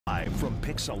Live from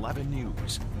Pix 11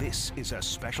 News, this is a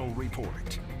special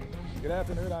report. Good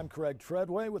afternoon, I'm Craig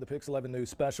Treadway with the Pix 11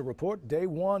 News special report. Day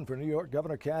one for New York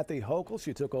Governor Kathy Hochul.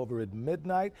 She took over at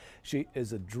midnight. She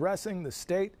is addressing the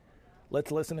state. Let's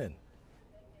listen in.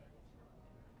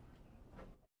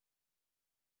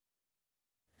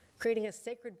 Creating a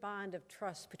sacred bond of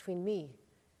trust between me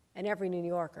and every New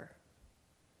Yorker.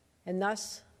 And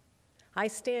thus, I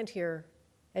stand here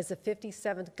as the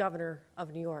 57th governor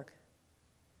of New York.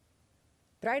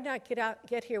 But I did not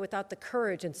get here without the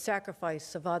courage and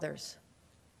sacrifice of others.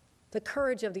 The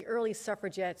courage of the early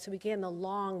suffragettes who began the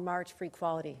long march for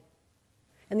equality,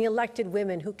 and the elected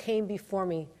women who came before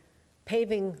me,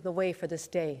 paving the way for this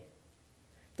day.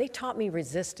 They taught me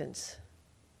resistance.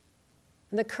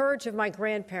 And the courage of my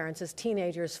grandparents as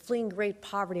teenagers fleeing great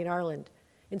poverty in Ireland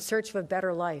in search of a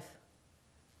better life.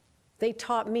 They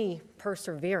taught me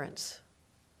perseverance.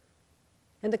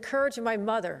 And the courage of my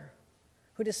mother,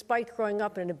 who, despite growing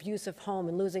up in an abusive home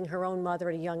and losing her own mother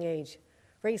at a young age,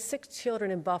 raised 6 children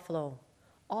in Buffalo,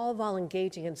 all while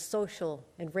engaging in social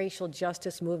and racial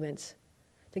justice movements.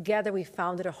 Together, we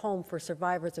founded a home for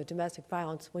survivors of domestic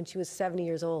violence when she was 70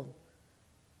 years old.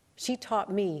 She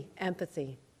taught me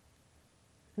empathy.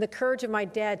 And the courage of my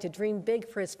dad to dream big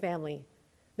for his family,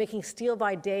 making steel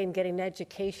by day and getting an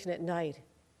education at night,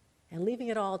 and leaving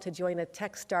it all to join a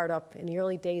tech startup in the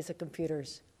early days of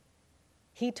computers.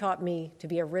 He taught me to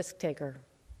be a risk taker.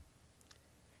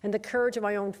 And the courage of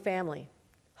my own family,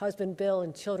 husband Bill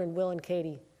and children Will and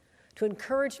Katie, to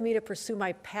encourage me to pursue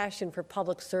my passion for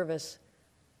public service,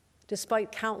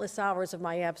 despite countless hours of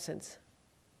my absence.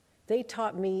 They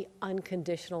taught me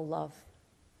unconditional love.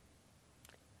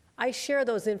 I share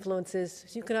those influences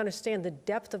so you can understand the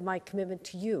depth of my commitment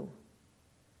to you.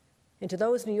 And to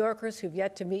those New Yorkers who've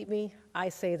yet to meet me, I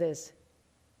say this: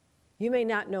 you may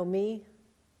not know me,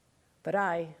 but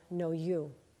I know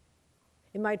you.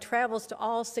 In my travels to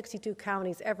all 62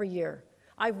 counties every year,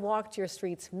 I've walked your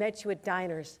streets, met you at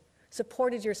diners,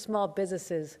 supported your small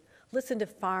businesses, listened to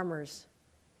farmers,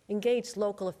 engaged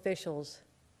local officials,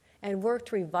 and worked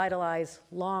to revitalize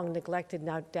long-neglected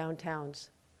downtowns.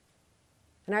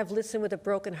 And I've listened with a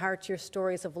broken heart to your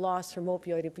stories of loss from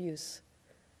opioid abuse,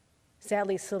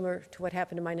 sadly similar to what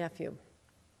happened to my nephew.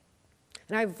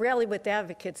 And I've rallied with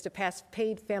advocates to pass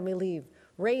paid family leave,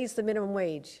 raise the minimum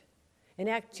wage,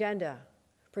 enact gender,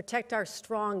 protect our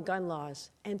strong gun laws,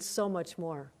 and so much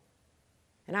more.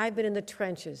 And I've been in the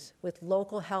trenches with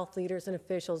local health leaders and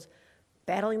officials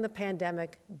battling the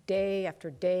pandemic day after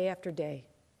day after day.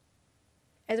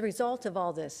 As a result of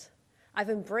all this, I've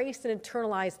embraced and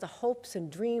internalized the hopes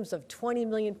and dreams of 20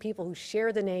 million people who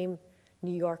share the name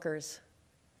New Yorkers.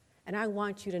 And I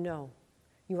want you to know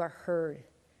you are heard.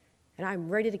 And I'm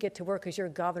ready to get to work as your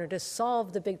governor to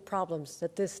solve the big problems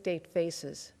that this state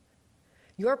faces.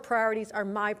 Your priorities are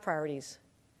my priorities.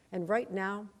 And right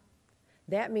now,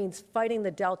 that means fighting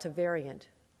the Delta variant.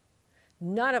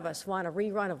 None of us want a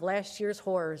rerun of last year's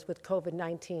horrors with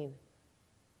COVID-19.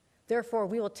 Therefore,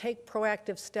 we will take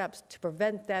proactive steps to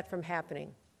prevent that from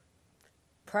happening.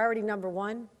 Priority number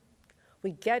one,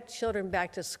 we get children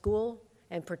back to school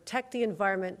and protect the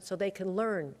environment so they can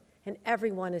learn and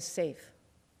everyone is safe.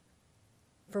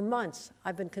 For months,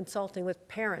 I've been consulting with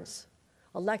parents,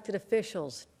 elected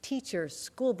officials, teachers,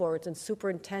 school boards, and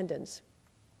superintendents.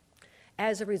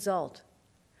 As a result,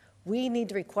 we need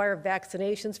to require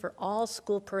vaccinations for all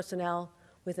school personnel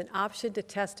with an option to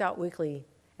test out weekly,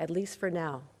 at least for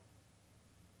now.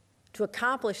 To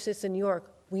accomplish this in New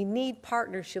York, we need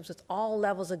partnerships with all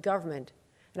levels of government,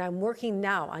 and I'm working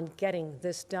now on getting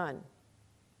this done.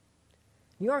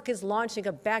 New York is launching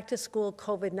a back-to-school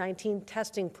COVID-19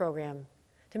 testing program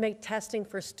to make testing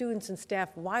for students and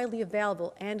staff widely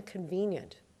available and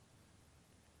convenient.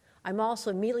 I'm also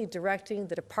immediately directing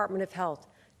the Department of Health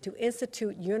to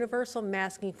institute universal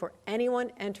masking for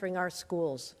anyone entering our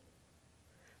schools.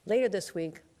 Later this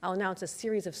week, I'll announce a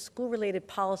series of school-related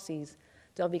policies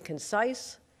that will be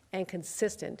concise and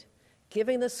consistent,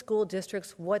 giving the school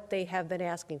districts what they have been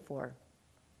asking for.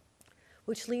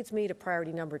 Which leads me to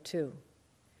priority number two,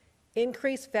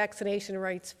 increase vaccination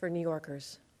rates for New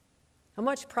Yorkers. Now,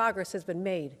 much progress has been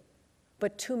made,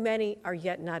 but too many are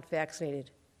yet not vaccinated,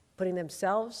 putting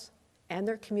themselves and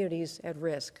their communities at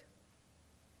risk.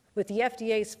 With the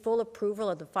FDA's full approval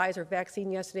of the Pfizer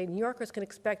vaccine yesterday, New Yorkers can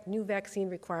expect new vaccine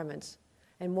requirements,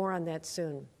 and more on that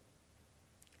soon.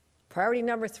 Priority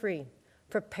number three,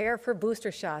 prepare for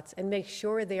booster shots and make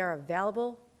sure they are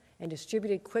available and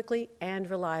distributed quickly and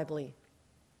reliably.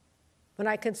 When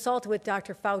I consulted with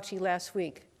Dr. Fauci last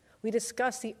week, we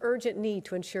discussed the urgent need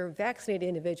to ensure vaccinated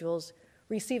individuals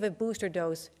receive a booster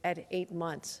dose at 8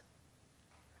 months.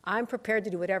 I'm prepared to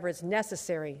do whatever is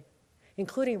necessary,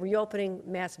 including reopening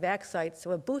mass vac sites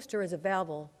so a booster is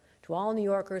available to all New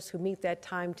Yorkers who meet that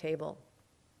timetable.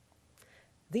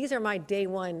 These are my day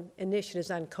one initiatives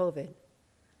on COVID.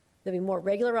 There'll be more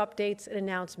regular updates and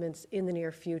announcements in the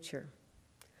near future.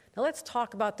 Now let's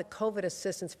talk about the COVID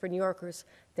assistance for New Yorkers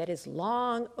that is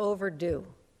long overdue.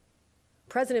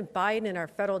 President Biden and our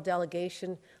federal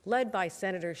delegation, led by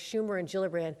Senators Schumer and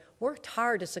Gillibrand, worked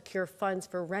hard to secure funds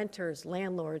for renters,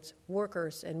 landlords,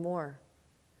 workers, and more.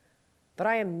 But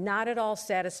I am not at all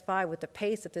satisfied with the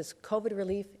pace that this COVID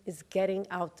relief is getting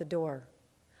out the door.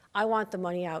 I want the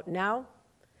money out now.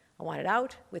 I want it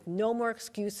out with no more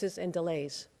excuses and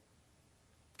delays.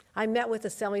 I met with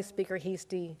Assembly Speaker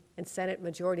Heastie and Senate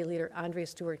Majority Leader Andrea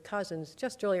Stewart-Cousins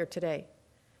just earlier today,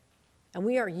 and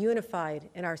we are unified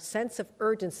in our sense of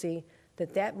urgency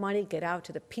that that money get out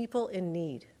to the people in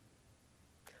need.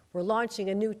 We're launching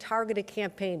a new targeted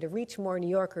campaign to reach more New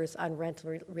Yorkers on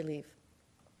rental relief.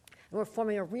 And we're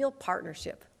forming a real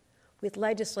partnership with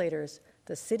legislators,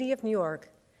 the City of New York,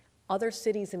 other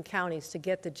cities and counties to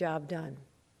get the job done.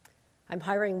 I'm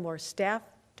hiring more staff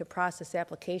to process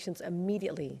applications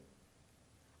immediately.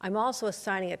 I'm also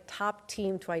assigning a top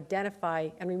team to identify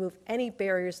and remove any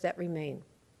barriers that remain.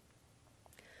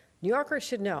 New Yorkers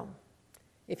should know,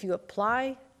 if you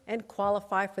apply and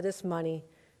qualify for this money,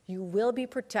 you will be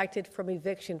protected from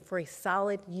eviction for a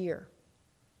solid year.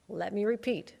 Let me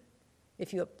repeat,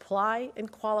 if you apply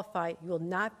and qualify, you will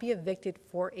not be evicted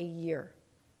for a year.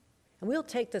 And we'll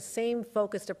take the same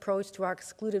focused approach to our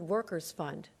Excluded Workers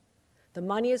Fund. The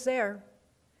money is there,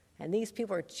 and these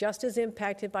people are just as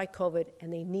impacted by COVID,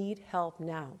 and they need help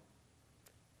now.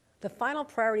 The final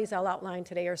priorities I'll outline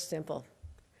today are simple.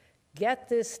 Get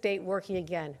this state working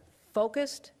again,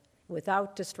 focused,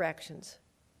 without distractions.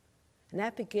 And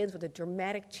that begins with a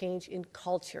dramatic change in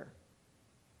culture,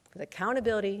 with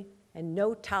accountability and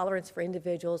no tolerance for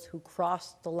individuals who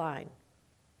cross the line.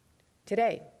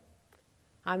 Today,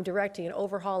 I'm directing an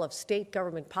overhaul of state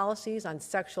government policies on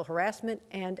sexual harassment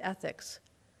and ethics,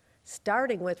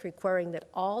 starting with requiring that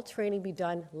all training be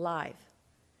done live,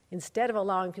 instead of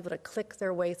allowing people to click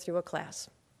their way through a class.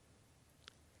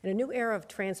 And a new era of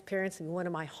transparency will be one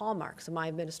of my hallmarks of my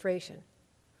administration.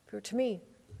 To me,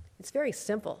 it's very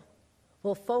simple.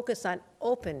 We'll focus on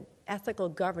open, ethical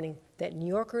governing that New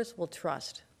Yorkers will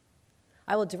trust.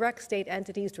 I will direct state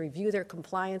entities to review their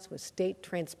compliance with state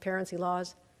transparency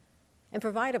laws and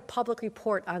provide a public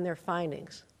report on their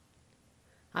findings.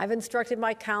 I've instructed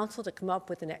my counsel to come up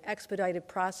with an expedited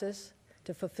process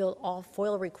to fulfill all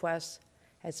FOIL requests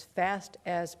as fast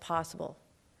as possible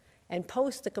and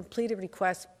post the completed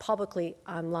requests publicly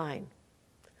online.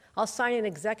 I'll sign an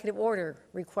executive order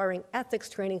requiring ethics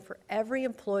training for every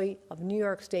employee of New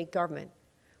York State government,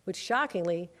 which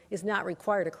shockingly is not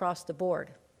required across the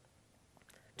board.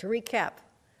 To recap,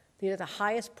 these are the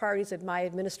highest priorities of my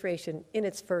administration in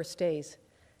its first days: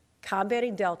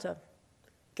 combating Delta,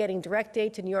 getting direct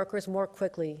aid to New Yorkers more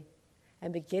quickly,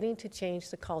 and beginning to change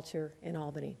the culture in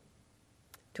Albany.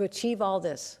 To achieve all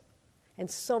this,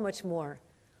 and so much more,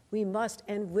 we must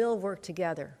and will work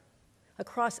together.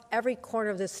 Across every corner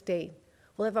of this state,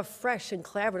 we'll have a fresh and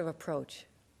collaborative approach.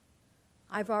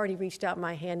 I've already reached out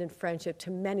my hand in friendship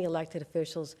to many elected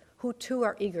officials who too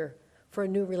are eager for a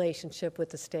new relationship with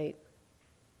the state.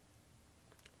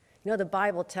 You know, the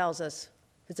Bible tells us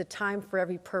there's a time for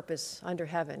every purpose under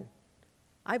heaven.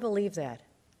 I believe that.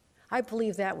 I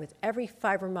believe that with every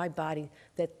fiber of my body,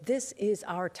 that this is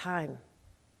our time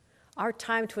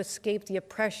to escape the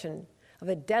oppression of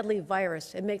a deadly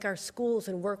virus and make our schools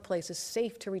and workplaces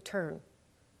safe to return.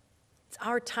 It's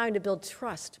our time to build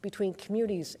trust between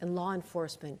communities and law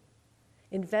enforcement,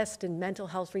 invest in mental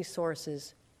health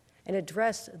resources, and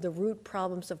address the root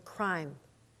problems of crime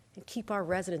and keep our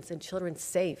residents and children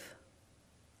safe.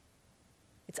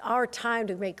 It's our time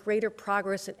to make greater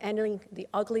progress in ending the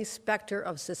ugly specter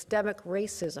of systemic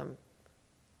racism.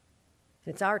 And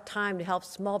it's our time to help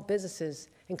small businesses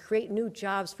and create new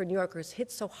jobs for New Yorkers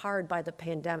hit so hard by the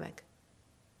pandemic.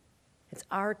 It's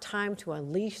our time to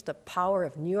unleash the power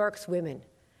of New York's women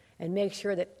and make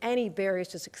sure that any barriers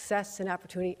to success and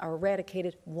opportunity are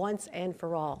eradicated once and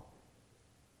for all.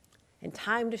 And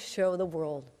time to show the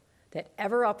world that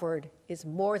ever upward is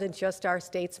more than just our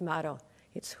state's motto.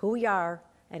 It's who we are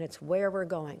and it's where we're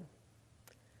going.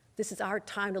 This is our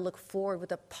time to look forward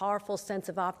with a powerful sense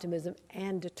of optimism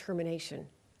and determination.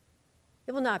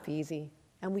 It will not be easy,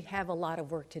 and we have a lot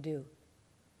of work to do.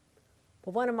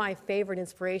 But one of my favorite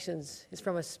inspirations is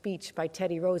from a speech by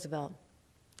Teddy Roosevelt.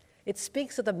 It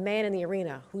speaks of the man in the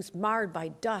arena who's marred by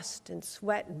dust and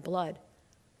sweat and blood,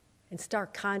 in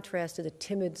stark contrast to the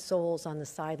timid souls on the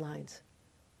sidelines.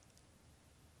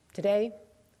 Today,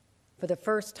 for the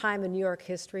first time in New York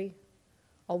history,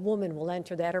 a woman will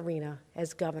enter that arena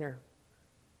as governor.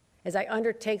 As I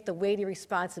undertake the weighty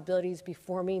responsibilities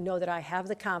before me, know that I have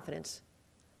the confidence,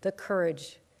 the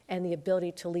courage, and the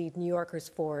ability to lead New Yorkers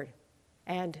forward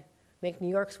and make New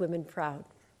York's women proud.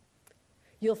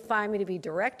 You'll find me to be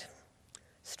direct,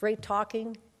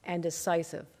 straight-talking, and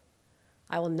decisive.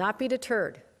 I will not be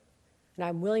deterred, and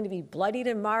I'm willing to be bloodied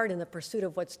and marred in the pursuit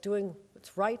of what's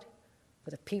right for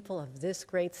the people of this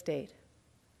great state.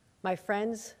 My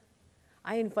friends,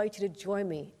 I invite you to join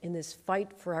me in this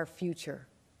fight for our future.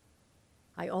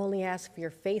 I only ask for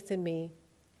your faith in me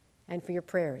and for your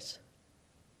prayers.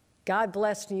 God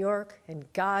bless New York,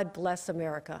 and God bless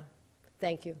America.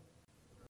 Thank you.